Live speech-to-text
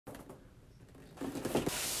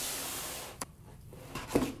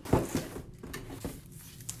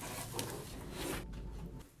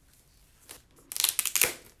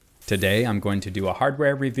Today I'm going to do a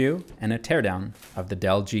hardware review and a teardown of the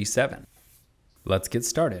Dell G7. Let's get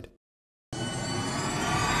started.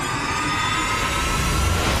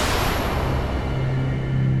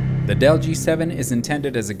 The Dell G7 is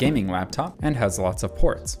intended as a gaming laptop and has lots of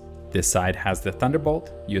ports. This side has the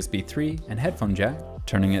Thunderbolt, USB 3, and headphone jack.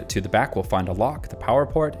 Turning it to the back, we'll find a lock, the power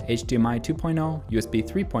port, HDMI 2.0, USB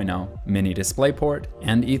 3.0, mini display port,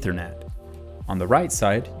 and Ethernet. On the right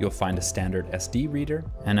side, you'll find a standard SD reader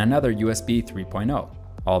and another USB 3.0.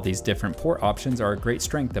 All these different port options are a great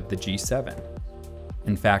strength of the G7.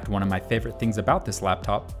 In fact, one of my favorite things about this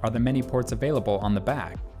laptop are the many ports available on the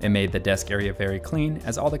back. It made the desk area very clean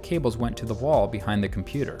as all the cables went to the wall behind the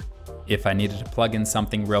computer. If I needed to plug in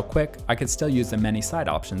something real quick, I could still use the many side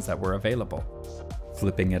options that were available.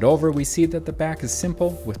 Flipping it over, we see that the back is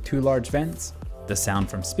simple with two large vents. The sound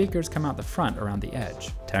from speakers come out the front around the edge.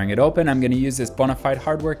 Tearing it open, I'm going to use this Bonafide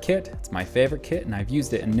hardware kit. It's my favorite kit and I've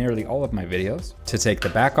used it in nearly all of my videos. To take the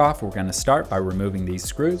back off, we're going to start by removing these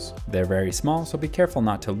screws. They're very small, so be careful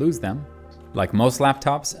not to lose them. Like most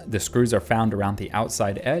laptops, the screws are found around the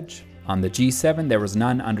outside edge. On the G7, there was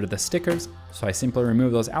none under the stickers, so I simply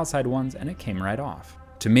removed those outside ones and it came right off.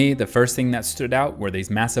 To me, the first thing that stood out were these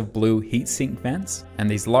massive blue heatsink vents and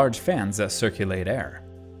these large fans that circulate air.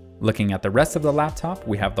 Looking at the rest of the laptop,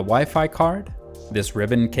 we have the Wi-Fi card. This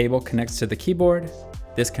ribbon cable connects to the keyboard.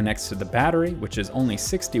 This connects to the battery, which is only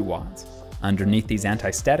 60 watts. Underneath these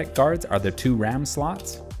anti-static guards are the two RAM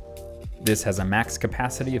slots. This has a max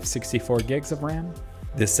capacity of 64 gigs of RAM.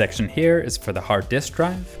 This section here is for the hard disk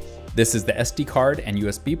drive. This is the SD card and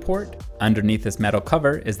USB port. Underneath this metal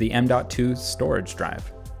cover is the M.2 storage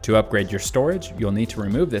drive. To upgrade your storage, you'll need to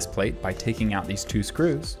remove this plate by taking out these two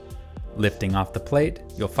screws. Lifting off the plate,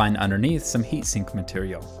 you'll find underneath some heatsink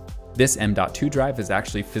material. This M.2 drive is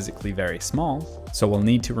actually physically very small, so we'll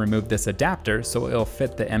need to remove this adapter so it'll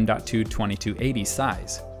fit the M.2 2280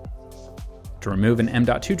 size. To remove an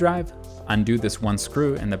M.2 drive, undo this one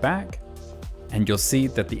screw in the back, and you'll see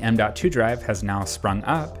that the M.2 drive has now sprung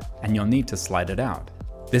up and you'll need to slide it out.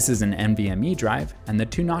 This is an NVMe drive, and the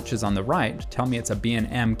two notches on the right tell me it's a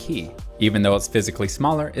B&M key. Even though it's physically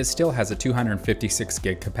smaller, it still has a 256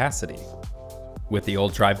 gig capacity. With the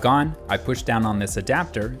old drive gone, I push down on this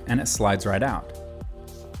adapter and it slides right out.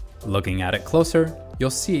 Looking at it closer, you'll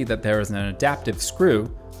see that there is an adaptive screw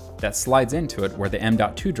that slides into it where the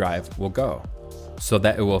M.2 drive will go. So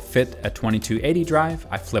that it will fit a 2280 drive,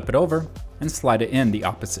 I flip it over and slide it in the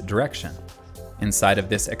opposite direction. Inside of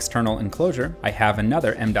this external enclosure, I have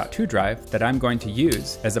another M.2 drive that I'm going to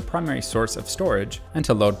use as a primary source of storage and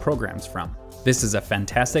to load programs from. This is a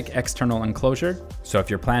fantastic external enclosure, so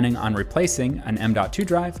if you're planning on replacing an M.2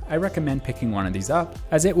 drive, I recommend picking one of these up,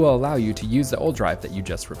 as it will allow you to use the old drive that you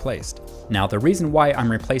just replaced. Now, the reason why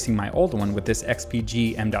I'm replacing my old one with this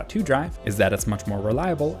XPG M.2 drive is that it's much more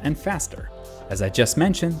reliable and faster. As I just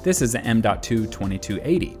mentioned, this is an M.2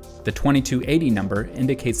 2280. The 2280 number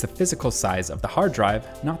indicates the physical size of the hard drive,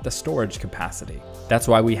 not the storage capacity. That's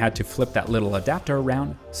why we had to flip that little adapter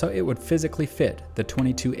around so it would physically fit the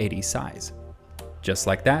 2280 size. Just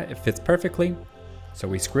like that, it fits perfectly, so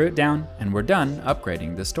we screw it down and we're done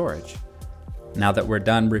upgrading the storage. Now that we're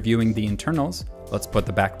done reviewing the internals, let's put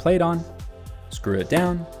the back plate on, screw it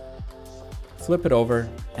down, flip it over,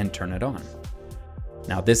 and turn it on.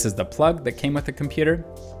 Now this is the plug that came with the computer.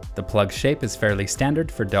 The plug shape is fairly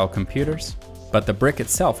standard for Dell computers, but the brick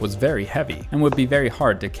itself was very heavy and would be very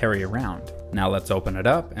hard to carry around. Now let's open it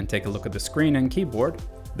up and take a look at the screen and keyboard.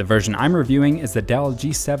 The version I'm reviewing is the Dell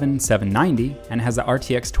G7 790 and has a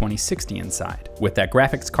RTX 2060 inside. With that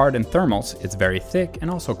graphics card and thermals, it's very thick and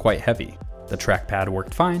also quite heavy. The trackpad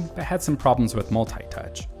worked fine, but had some problems with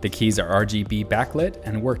multi-touch. The keys are RGB backlit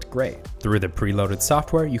and worked great. Through the preloaded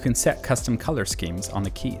software, you can set custom color schemes on the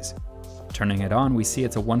keys. Turning it on, we see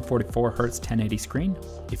it's a 144Hz 1080 screen.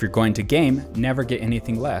 If you're going to game, never get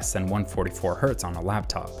anything less than 144Hz on a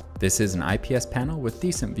laptop. This is an IPS panel with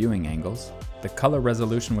decent viewing angles. The color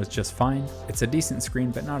resolution was just fine. It's a decent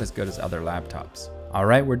screen, but not as good as other laptops.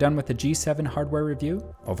 Alright, we're done with the G7 hardware review.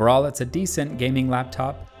 Overall, it's a decent gaming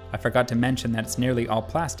laptop. I forgot to mention that it's nearly all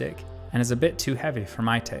plastic and is a bit too heavy for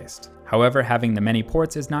my taste. However, having the many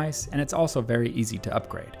ports is nice, and it's also very easy to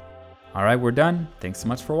upgrade. Alright, we're done. Thanks so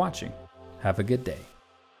much for watching. Have a good day.